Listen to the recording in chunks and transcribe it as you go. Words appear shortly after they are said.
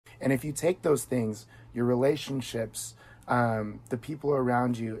And if you take those things, your relationships, the people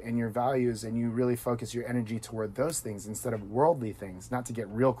around you, and your values, and you really focus your energy toward those things instead of worldly things, not to get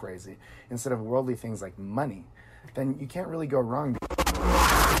real crazy, instead of worldly things like money, then you can't really go wrong.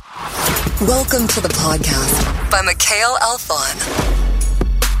 Welcome to the podcast by Mikhail Alfon.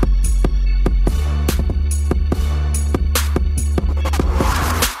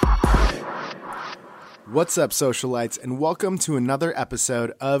 What's up, socialites, and welcome to another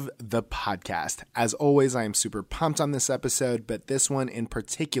episode of the podcast. As always, I am super pumped on this episode, but this one in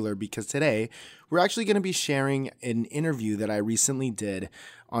particular because today we're actually going to be sharing an interview that I recently did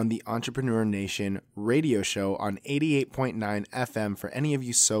on the Entrepreneur Nation radio show on 88.9 FM for any of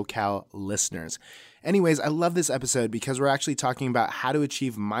you SoCal listeners. Anyways, I love this episode because we're actually talking about how to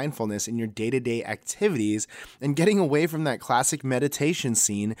achieve mindfulness in your day-to-day activities and getting away from that classic meditation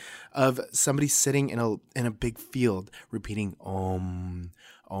scene of somebody sitting in a big field repeating Om,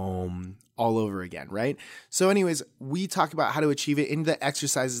 Om all over again, right? So anyways, we talk about how to achieve it in the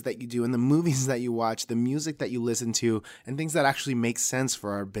exercises that you do, in the movies that you watch, the music that you listen to, and things that actually make sense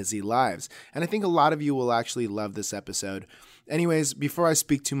for our busy lives. And I think a lot of you will actually love this episode. Anyways, before I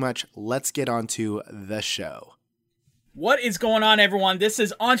speak too much, let's get on to the show. What is going on, everyone? This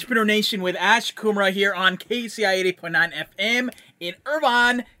is Entrepreneur Nation with Ash Kumra here on KCI 88.9 FM in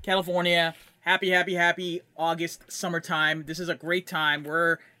Irvine, California. Happy August summertime. This is a great time.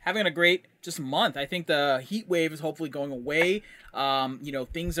 We're having a great just month. I think the heat wave is hopefully going away.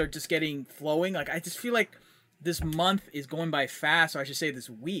 Things are just getting flowing. Like, I just feel like this month is going by fast, or I should say this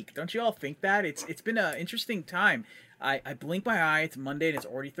week. Don't you all think that? It's been an interesting time. I blink my eye, it's Monday, and it's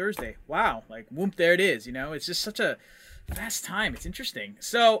already Thursday. Wow, like, whoop, there it is, It's just such a fast time. It's interesting.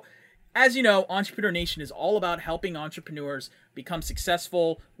 So, as you know, Entrepreneur Nation is all about helping entrepreneurs become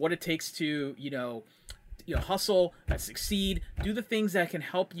successful, what it takes to, hustle, succeed, do the things that can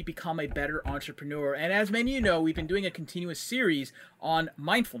help you become a better entrepreneur. And as many of you know, we've been doing a continuous series on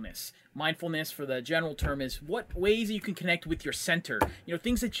mindfulness. Mindfulness, for the general term, is what ways you can connect with your center.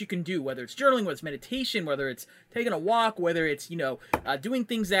 Things that you can do, whether it's journaling, whether it's meditation, whether it's taking a walk, whether it's, doing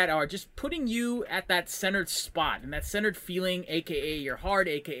things that are just putting you at that centered spot and that centered feeling, aka your heart,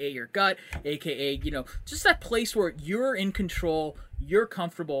 aka your gut, aka, just that place where you're in control, you're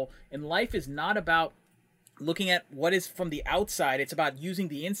comfortable, and life is not about looking at what is from the outside. It's about using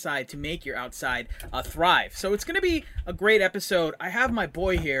the inside to make your outside thrive. So it's going to be a great episode. I have my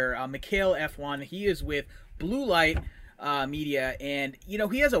boy here, Mikhail F1. He is with Blue Light Media, and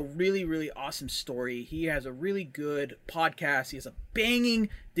he has a really, really awesome story. He has a really good podcast. He has a banging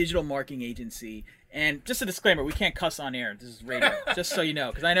digital marketing agency. And just a disclaimer, we can't cuss on air. This is radio, just so you know,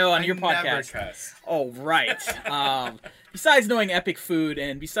 because I know on your podcast. Never cuss. Oh, right. Besides knowing epic food,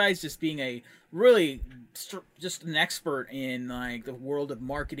 and besides just being a really just an expert in like the world of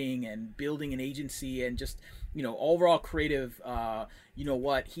marketing and building an agency and just overall creative,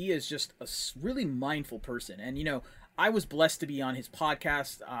 he is just a really mindful person. And I was blessed to be on his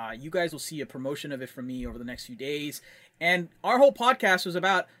podcast. You guys will see a promotion of it from me over the next few days. And our whole podcast was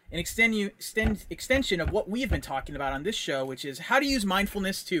about an extension of what we've been talking about on this show, which is how to use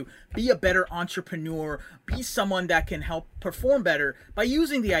mindfulness to be a better entrepreneur, be someone that can help perform better by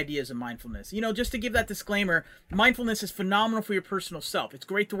using the ideas of mindfulness. Just to give that disclaimer, mindfulness is phenomenal for your personal self. It's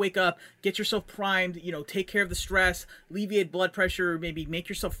great to wake up, get yourself primed, take care of the stress, alleviate blood pressure, maybe make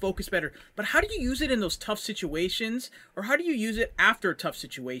yourself focus better. But how do you use it in those tough situations? Or how do you use it after a tough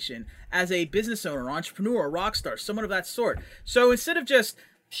situation as a business owner, entrepreneur, rock star, someone of that sort? So instead of just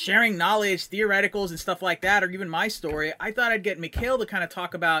sharing knowledge, theoreticals, and stuff like that, or even my story, I thought I'd get Mikhail to kind of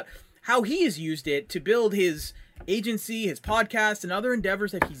talk about how he has used it to build his agency, his podcast, and other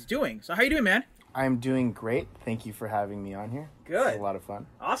endeavors that he's doing. So how you doing, man? I'm doing great. Thank you for having me on here. Good. It's a lot of fun.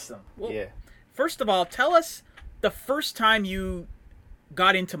 Awesome. Well, yeah. First of all, tell us the first time you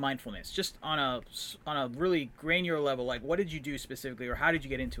got into mindfulness, just on a really granular level. Like, what did you do specifically, or how did you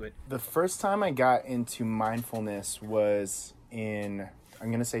get into it? The first time I got into mindfulness was in, I'm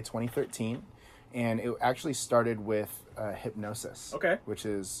going to say 2013, and it actually started with hypnosis. Okay. Which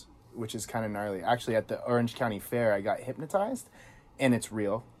is kind of gnarly. Actually, at the Orange County Fair, I got hypnotized, and it's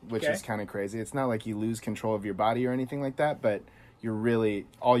real, which is kind of crazy. It's not like you lose control of your body or anything like that, but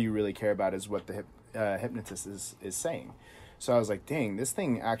all you really care about is what the hypnotist is saying. So I was like, dang, this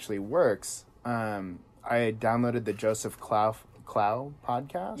thing actually works. I downloaded the Joseph Clow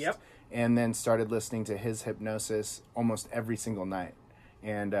podcast. Yep. And then started listening to his hypnosis almost every single night.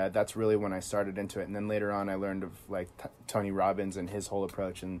 And that's really when I started into it. And then later on, I learned of like Tony Robbins and his whole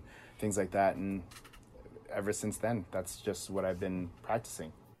approach and things like that. And ever since then, that's just what I've been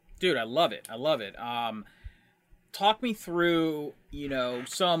practicing. Dude, I love it. talk me through,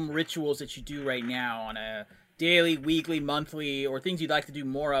 some rituals that you do right now on a daily, weekly, monthly, or things you'd like to do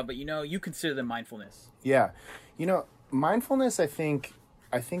more of, but you consider them mindfulness. Yeah. Mindfulness, I think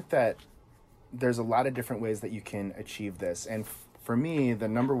that there's a lot of different ways that you can achieve this. And for me, the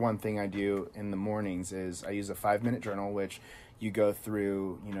number one thing I do in the mornings is I use a 5-minute journal, which you go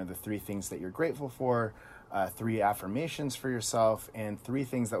through, the 3 things that you're grateful for, 3 affirmations for yourself, and 3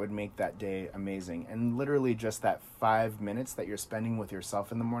 things that would make that day amazing. And literally just that 5 minutes that you're spending with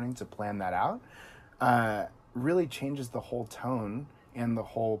yourself in the morning to plan that out really changes the whole tone and the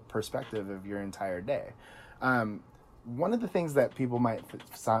whole perspective of your entire day. One of the things that people might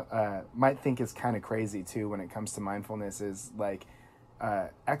think is kind of crazy too when it comes to mindfulness is like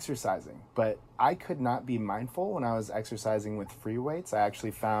exercising. But I could not be mindful when I was exercising with free weights. I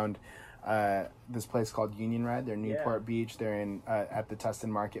actually found this place called Union Ride. They're in Newport Beach. They're in at the Tustin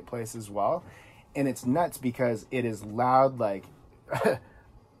Marketplace as well. And it's nuts because it is loud, like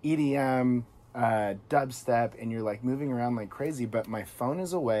EDM, dubstep, and you're like moving around like crazy, but my phone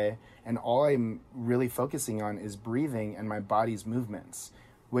is away and all I'm really focusing on is breathing and my body's movements,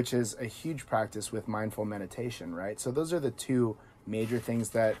 which is a huge practice with mindful meditation, right? So those are the 2 major things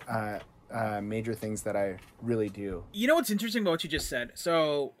that I really do. What's interesting about what you just said?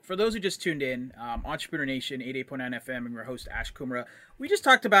 So for those who just tuned in, Entrepreneur Nation, 88.9 FM, and your host Ash Kumra, we just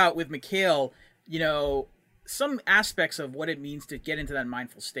talked about with Mikhail, some aspects of what it means to get into that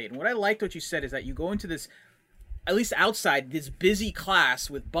mindful state. And what I liked what you said is that you go into this, at least outside, this busy class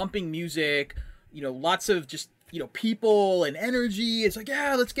with bumping music, lots of just, people and energy. It's like,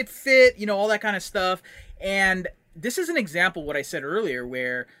 yeah, let's get fit, all that kind of stuff. And this is an example of what I said earlier,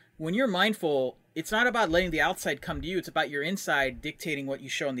 where when you're mindful, it's not about letting the outside come to you. It's about your inside dictating what you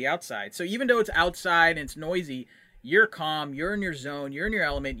show on the outside. So even though it's outside and it's noisy, you're calm, you're in your zone, you're in your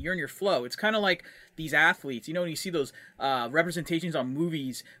element, you're in your flow. It's kind of like these athletes, when you see those representations on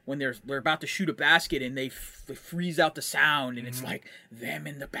movies when they're about to shoot a basket and they freeze out the sound, and it's like them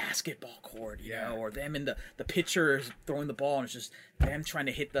in the basketball court, or them in the pitcher throwing the ball, and it's just them trying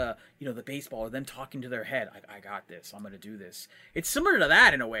to hit the the baseball, or them talking to their head, I got this, I'm gonna do this. It's similar to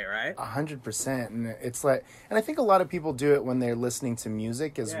that in a way, right? 100%. And it's like, and I think a lot of people do it when they're listening to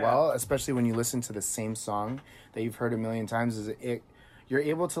music as well, especially when you listen to the same song that you've heard a million times. You're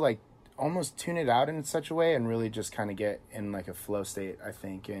able to like almost tune it out in such a way and really just kind of get in like a flow state, I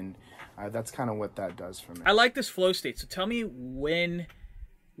think. And that's kind of what that does for me. I like this flow state. So tell me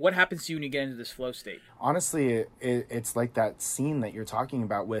what happens to you when you get into this flow state? Honestly, it's like that scene that you're talking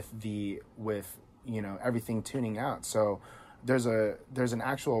about with everything tuning out. So there's an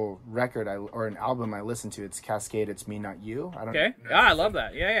actual record or an album I listen to. It's Cascade, It's Me Not You. I don't know. I love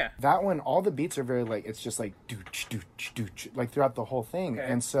that. Yeah. That one, all the beats are very like, it's just like dooch dooch dooch like throughout the whole thing. Okay.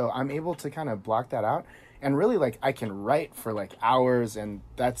 And so I'm able to kind of block that out and really like I can write for like hours, and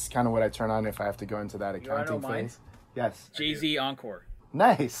that's kind of what I turn on if I have to go into that accounting phase. Yes. Jay-Z Encore.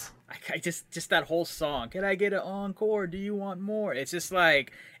 Nice. I just that whole song. Can I get an encore? Do you want more? It's just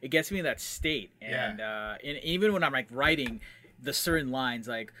like it gets me in that state, and even when I'm like writing the certain lines,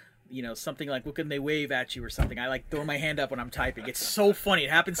 like something like "Look, can they wave at you" or something, I like throw my hand up when I'm typing. It's so funny. It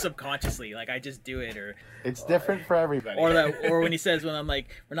happens subconsciously. Like I just do it, it's different for everybody. Or when he says, when I'm like,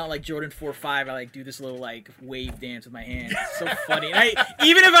 we're not like Jordan 4-5, I like do this little like wave dance with my hand. It's so funny. And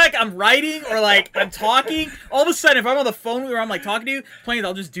even if like I'm writing or like I'm talking, all of a sudden if I'm on the phone where I'm like talking to you, playing,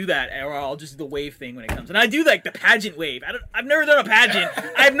 I'll just do that, or I'll just do the wave thing when it comes. And I do like the pageant wave. I've never done a pageant.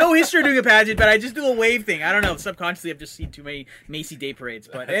 I have no history of doing a pageant, but I just do a wave thing. I don't know. Subconsciously, I've just seen too many Macy Day parades.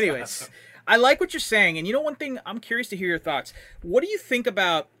 But anyways, I like what you're saying. And one thing, I'm curious to hear your thoughts. What do you think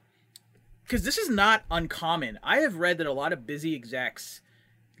about, because this is not uncommon. I have read that a lot of busy execs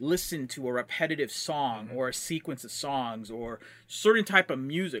listen to a repetitive song or a sequence of songs or certain type of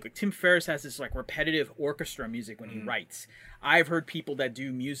music. Like Tim Ferriss has this like repetitive orchestra music when he writes. I've heard people that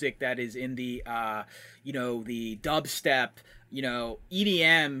do music that is in the, the dubstep,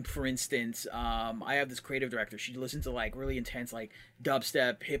 EDM, for instance. I have this creative director. She listens to like really intense, like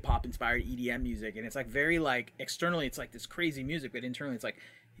dubstep, hip hop inspired EDM music. And it's like very like externally, it's like this crazy music, but internally it's like,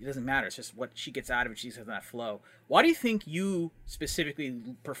 it doesn't matter. It's just what she gets out of it. She has that flow. Why do you think you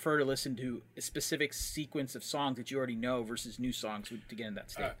specifically prefer to listen to a specific sequence of songs that you already know versus new songs to get in that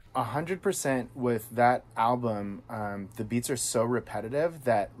state? 100% with that album. The beats are so repetitive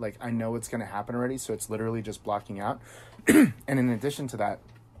that like I know what's going to happen already. So it's literally just blocking out. And in addition to that,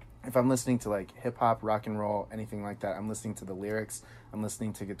 if I'm listening to like hip hop, rock and roll, anything like that, I'm listening to the lyrics. I'm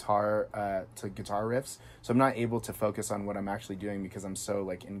listening to guitar riffs. So I'm not able to focus on what I'm actually doing because I'm so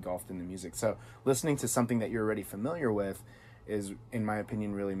like engulfed in the music. So listening to something that you're already familiar with is, in my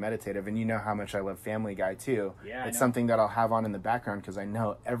opinion, really meditative. And you know how much I love Family Guy too. Yeah, it's something that I'll have on in the background because I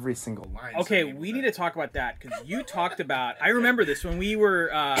know every single line. Okay, we need to talk about that because you talked about. I remember this when we were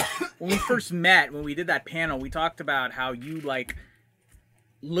when we first met, when we did that panel. We talked about how you like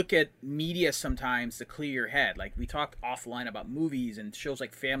look at media sometimes to clear your head. Like we talked offline about movies and shows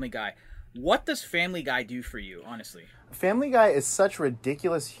like Family Guy. What does Family Guy do for you, honestly? Family Guy is such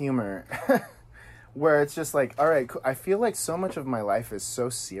ridiculous humor. Where it's just like, all right, I feel like so much of my life is so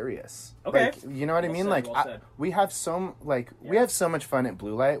serious. Okay. Like, you know what I mean? Like, we have we have so much fun at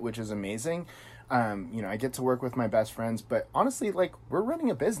Blue Light, which is amazing. You know, I get to work with my best friends, but honestly, like, we're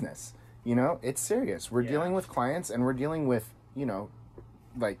running a business. You know, it's serious. We're dealing with clients, and we're dealing with, you know,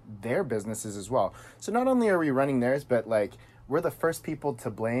 like their businesses as well. So not only are we running theirs, but like we're the first people to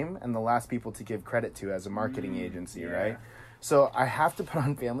blame and the last people to give credit to as a marketing agency, right? So I have to put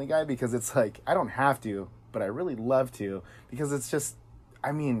on Family Guy because it's like, I don't have to, but I really love to because it's just,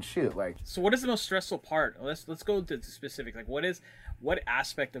 I mean, shoot, like. So what is the most stressful part? Let's go to the specific. Like what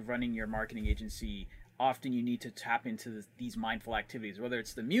aspect of running your marketing agency often you need to tap into these mindful activities, whether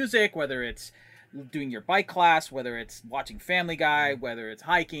it's the music, whether it's doing your bike class, whether it's watching Family Guy, whether it's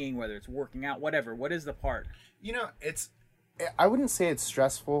hiking, whether it's working out, whatever. What is the part? You know, I wouldn't say it's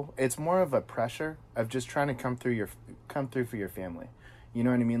stressful. It's more of a pressure of just trying to come through for your family. You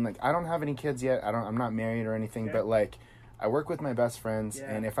know what I mean? Like, I don't have any kids yet. I'm not married or anything, but like, I work with my best friends,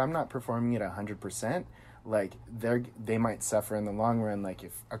 and if I'm not performing at 100%, like they might suffer in the long run. Like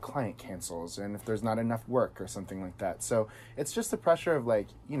if a client cancels and if there's not enough work or something like that. So it's just the pressure of like,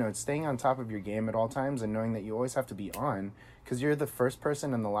 you know, staying on top of your game at all times and knowing that you always have to be on. Because you're the first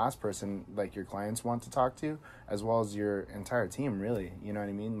person and the last person, like, your clients want to talk to, as well as your entire team, really. You know what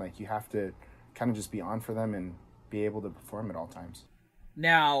I mean? Like, you have to kind of just be on for them and be able to perform at all times.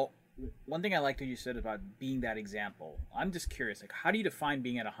 Now, one thing I liked what you said about being that example. I'm just curious, like, how do you define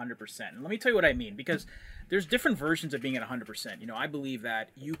being at 100%? And let me tell you what I mean, because there's different versions of being at 100%. You know, I believe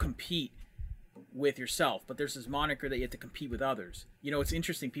that you compete with yourself, but there's this moniker that you have to compete with others. You know, it's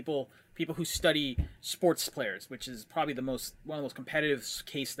interesting. People who study sports players, which is probably one of the most competitive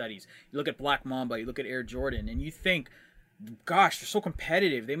case studies. You look at Black Mamba, you look at Air Jordan, and you think, gosh, they're so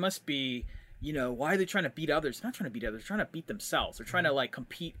competitive. They must be, you know, why are they trying to beat others? They're not trying to beat others. They're trying to beat themselves. They're trying to like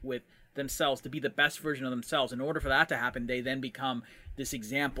compete with themselves to be the best version of themselves. In order for that to happen, they then become this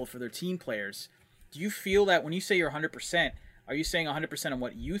example for their team players. Do you feel that when you say you're 100%, are you saying 100% on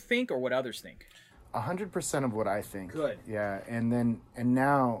what you think or what others think? 100% of what I think. Good. Yeah, and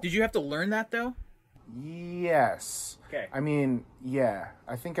now. Did you have to learn that though? Yes. Okay. I mean, yeah,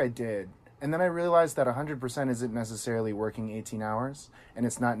 I think I did. And then I realized that 100% isn't necessarily working 18 hours, and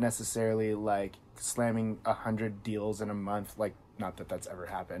it's not necessarily like slamming 100 deals in a month. Like, not that that's ever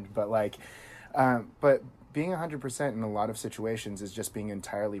happened, but like, but being 100% in a lot of situations is just being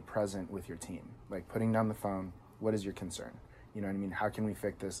entirely present with your team. Like putting down the phone. What is your concern? You know what I mean? How can we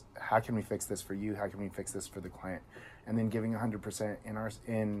fix this? How can we fix this for you? How can we fix this for the client? And then giving 100%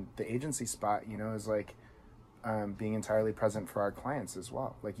 in the agency spot, you know, is like being entirely present for our clients as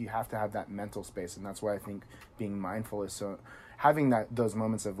well. Like you have to have that mental space, and that's why I think being mindful is so. Having those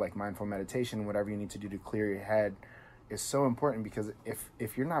moments of like mindful meditation, whatever you need to do to clear your head, is so important, because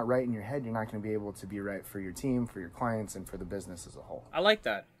if you're not right in your head, you're not going to be able to be right for your team, for your clients, and for the business as a whole. I like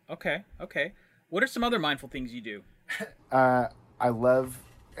that. Okay. What are some other mindful things you do? I love.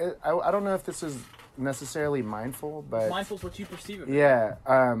 I don't know if this is necessarily mindful, but mindful is what you perceive of it. Yeah.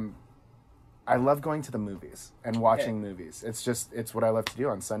 I love going to the movies and watching movies. It's what I love to do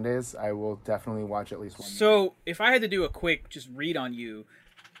on Sundays. I will definitely watch at least one. So if I had to do a quick just read on you,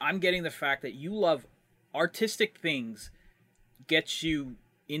 I'm getting the fact that you love artistic things, gets you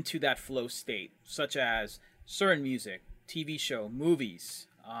into that flow state, such as certain music, TV show, movies.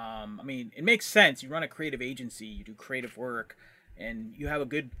 I mean, it makes sense. You run a creative agency, you do creative work, and you have a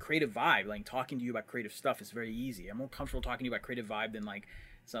good creative vibe. Like, talking to you about creative stuff is very easy. I'm more comfortable talking to you about creative vibe than like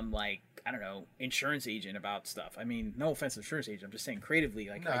some, like, I don't know, insurance agent about stuff. I mean, no offense to insurance agent. I'm just saying creatively,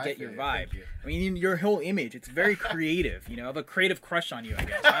 like, no, I get your vibe. I mean, your whole image, it's very creative. You know, I have a creative crush on you, I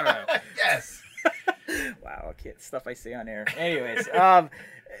guess. I don't know. Yes. Wow, okay, stuff I say on air. Anyways, do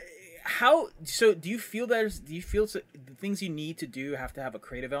you feel the things you need to do have to have a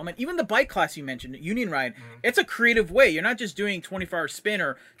creative element? Even the bike class you mentioned, Union Ride, it's a creative way. You're not just doing 24-hour spin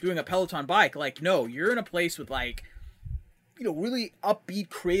or doing a Peloton bike. Like, no, you're in a place with, like, you know, really upbeat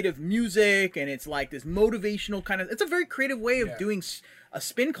creative music, and it's like this motivational kind of, it's a very creative way of doing a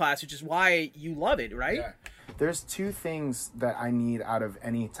spin class, which is why you love it, right? Yeah. There's two things that I need out of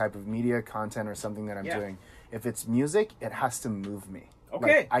any type of media content or something that I'm doing. If it's music, it has to move me.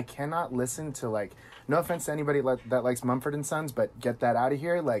 Okay. Like, I cannot listen to, like, no offense to anybody that likes Mumford and Sons, but get that out of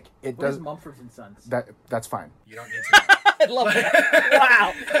here. Like, it What does. is Mumford and Sons? That's fine. You don't need to. I love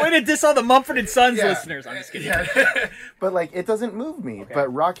that. Wow. Way to diss all the Mumford and Sons listeners. I'm just kidding. Yeah. But, like, it doesn't move me. Okay.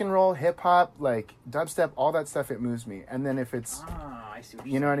 But rock and roll, hip hop, like, dubstep, all that stuff, it moves me. And then if it's, I see what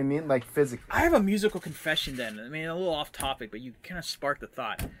you know what I mean? Like, physically. I have a musical confession then. I mean, a little off topic, but you kind of sparked the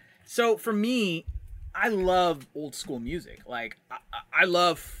thought. So for me, I love old school music. Like, I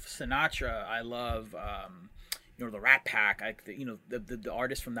love Sinatra. I love, the Rat Pack. The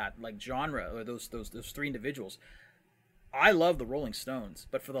artists from that like genre, or those three individuals. I love the Rolling Stones,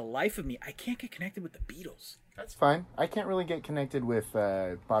 but for the life of me, I can't get connected with the Beatles. That's fine. I can't really get connected with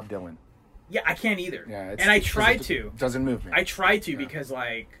Bob Dylan. Yeah, I can't either. Yeah, and I tried to. Doesn't move me. I tried to because,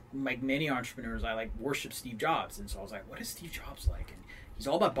 like many entrepreneurs, I worship Steve Jobs, and so I was like, "What is Steve Jobs like?" And he's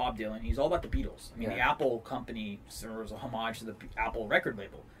all about Bob Dylan. He's all about the Beatles. I mean, the Apple company serves a homage to the Apple record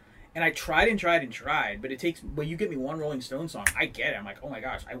label. And I tried and tried and tried, but it takes, when you get me one Rolling Stone song, I get it. I'm like, oh my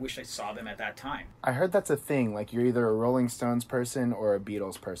gosh, I wish I saw them at that time. I heard that's a thing. Like, you're either a Rolling Stones person or a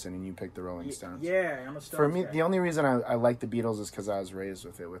Beatles person, and you pick the Rolling Stones. Yeah, I'm a Stones For me, guy. the only reason I like the Beatles is because I was raised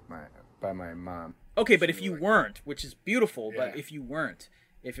with it by my mom. Okay, but if you weren't, which is beautiful, but if you weren't,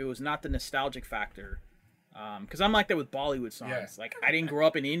 if it was not the nostalgic factor, because I'm like that with Bollywood songs. Yeah. Like, I didn't grow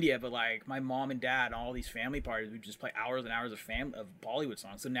up in India, but like my mom and dad, all these family parties, we just play hours and hours of Bollywood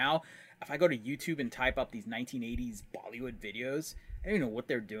songs. So now, if I go to YouTube and type up these 1980s Bollywood videos, I don't even know what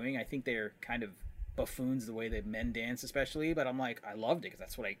they're doing. I think they're kind of buffoons the way that men dance, especially. But I'm like, I loved it because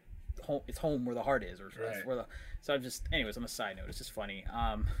that's what it's home where the heart is, or that's where So I'm just, anyways, on a side note, it's just funny.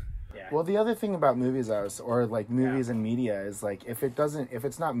 Yeah. Well, the other thing about movies, movies and media is like, if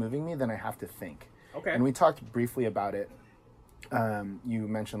it's not moving me, then I have to think. Okay. And we talked briefly about it. You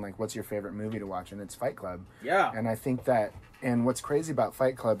mentioned, like, what's your favorite movie to watch, and it's Fight Club. Yeah. And I think that, and what's crazy about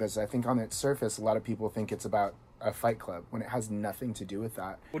Fight Club is I think on its surface, a lot of people think it's about a fight club when it has nothing to do with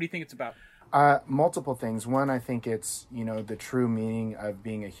that. What do you think it's about? Multiple things. One, I think it's, the true meaning of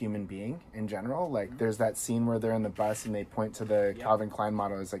being a human being in general. Like, there's that scene where they're in the bus and they point to the Calvin Klein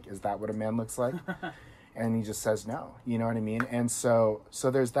motto. It's like, is that what a man looks like? And he just says no. You know what I mean? And so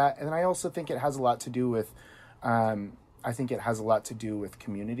there's that. And I also think it has a lot to do with,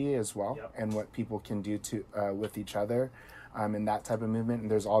 community as well, and what people can do to with each other, and that type of movement.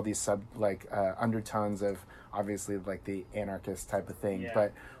 And there's all these undertones of, obviously, like the anarchist type of thing. Yeah.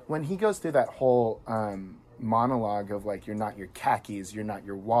 But when he goes through that whole monologue of, like, you're not your khakis, you're not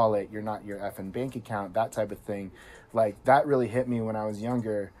your wallet, you're not your effing bank account, that type of thing, like, that really hit me when I was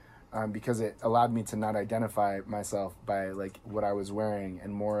younger. Because it allowed me to not identify myself by, like, what I was wearing,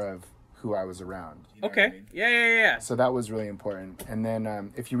 and more of who I was around. You know Okay. what I mean? Yeah. So that was really important. And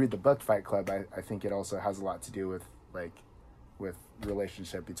then if you read the book Fight Club, I think it also has a lot to do with, like, with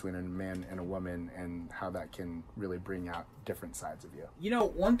relationship between a man and a woman, and how that can really bring out different sides of you.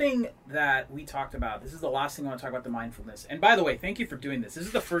 One thing that we talked about, this is the last thing I want to talk about, the mindfulness. And by the way, thank you for doing this. This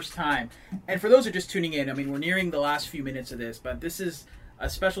is the first time. And for those who are just tuning in, I mean, we're nearing the last few minutes of this, but this is a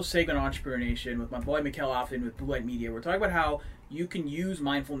special segment on Entrepreneur Nation with my boy Mikhail Alfin with Blue Light Media. We're talking about how you can use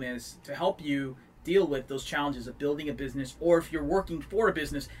mindfulness to help you deal with those challenges of building a business, or if you're working for a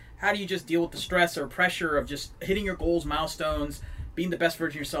business, how do you just deal with the stress or pressure of just hitting your goals, milestones, being the best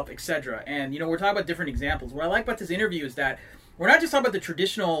version of yourself, etc. And, we're talking about different examples. What I like about this interview is that we're not just talking about the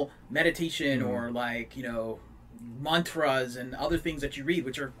traditional meditation or, like, mantras and other things that you read,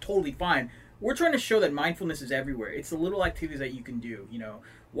 which are totally fine. We're trying to show that mindfulness is everywhere. It's the little activities that you can do,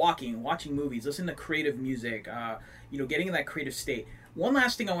 walking, watching movies, listening to creative music, getting in that creative state. One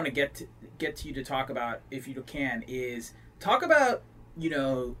last thing I want to get to you to talk about, if you can, is talk about,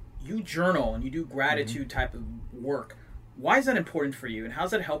 you journal and you do gratitude type of work. Why is that important for you, and how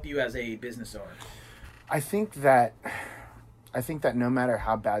does that help you as a business owner? I think that no matter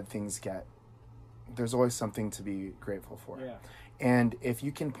how bad things get, there's always something to be grateful for. Yeah. And if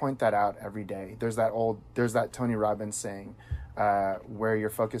you can point that out every day, there's that Tony Robbins saying, where your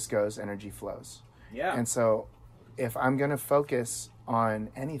focus goes, energy flows. Yeah. And so if I'm going to focus on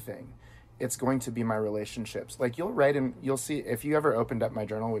anything, it's going to be my relationships. Like, you'll write and you'll see, if you ever opened up my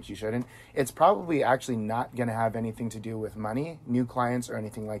journal, which you shouldn't, it's probably actually not going to have anything to do with money, new clients, or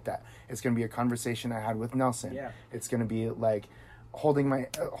anything like that. It's going to be a conversation I had with Nelson. Yeah. It's going to be like holding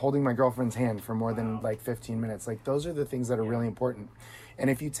my girlfriend's hand for more than like 15 minutes. Like, those are the things that are really important. And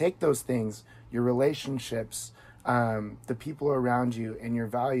if you take those things, your relationships, the people around you, and your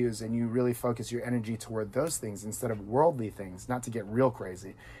values, and you really focus your energy toward those things instead of worldly things, not to get real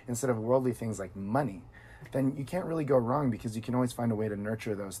crazy, instead of worldly things like money, then you can't really go wrong, because you can always find a way to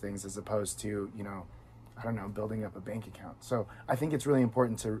nurture those things, as opposed to, I don't know, building up a bank account. So I think it's really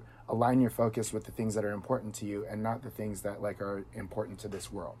important to align your focus with the things that are important to you and not the things that like are important to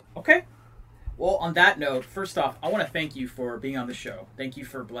this world. Okay. Well, on that note, first off, I want to thank you for being on the show. Thank you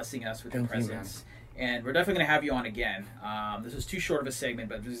for blessing us with your presence. And we're definitely going to have you on again. This is too short of a segment,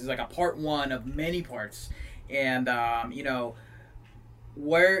 but this is like a part one of many parts. And,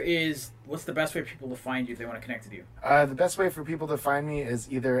 what's the best way for people to find you if they want to connect with you? The best way for people to find me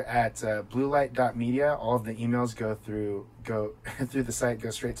is either at bluelight.media. All of the emails go through the site,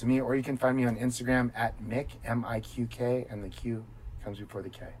 go straight to me, or you can find me on Instagram at Mick, M-I-Q-K, and the Q comes before the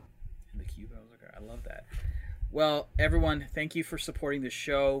K. And the Q goes, okay, I love that. Well, everyone, thank you for supporting the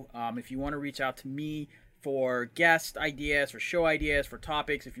show. If you want to reach out to me for guest ideas, for show ideas, for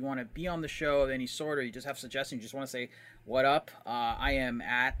topics, if you want to be on the show of any sort, or you just have suggestions, you just want to say, what up? I am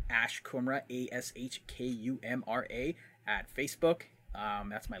at Ash Kumra, ASHKUMRA, at Facebook.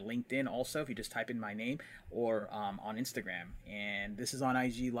 That's my LinkedIn also, if you just type in my name, or on Instagram. And this is on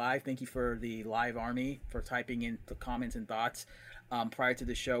IG Live. Thank you for the live army for typing in the comments and thoughts prior to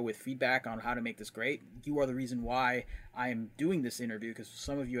the show with feedback on how to make this great. You are the reason why I am doing this interview, because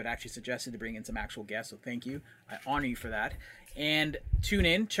some of you had actually suggested to bring in some actual guests, so thank you. I honor you for that. And tune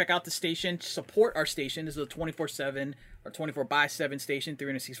in, check out the station, support our station. This is a 24/7 or 24/7 station,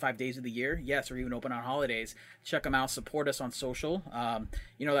 365 days of the year. Yes, we're even open on holidays. Check them out. Support us on social.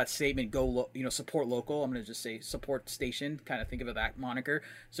 That statement, support local. I'm going to just say support station. Kind of think of that moniker.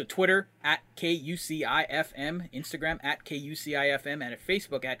 So Twitter at KUCIFM, Instagram at KUCIFM, and at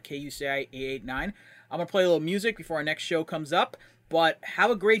Facebook at KUCI889. I'm going to play a little music before our next show comes up. But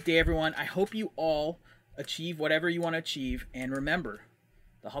have a great day, everyone. I hope you all achieve whatever you want to achieve. And remember,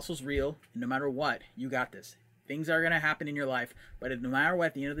 the hustle's real. And no matter what, you got this. Things are going to happen in your life, but no matter what,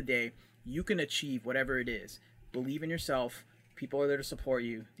 at the end of the day, you can achieve whatever it is. Believe in yourself. People are there to support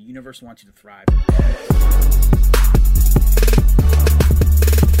you. The universe wants you to thrive.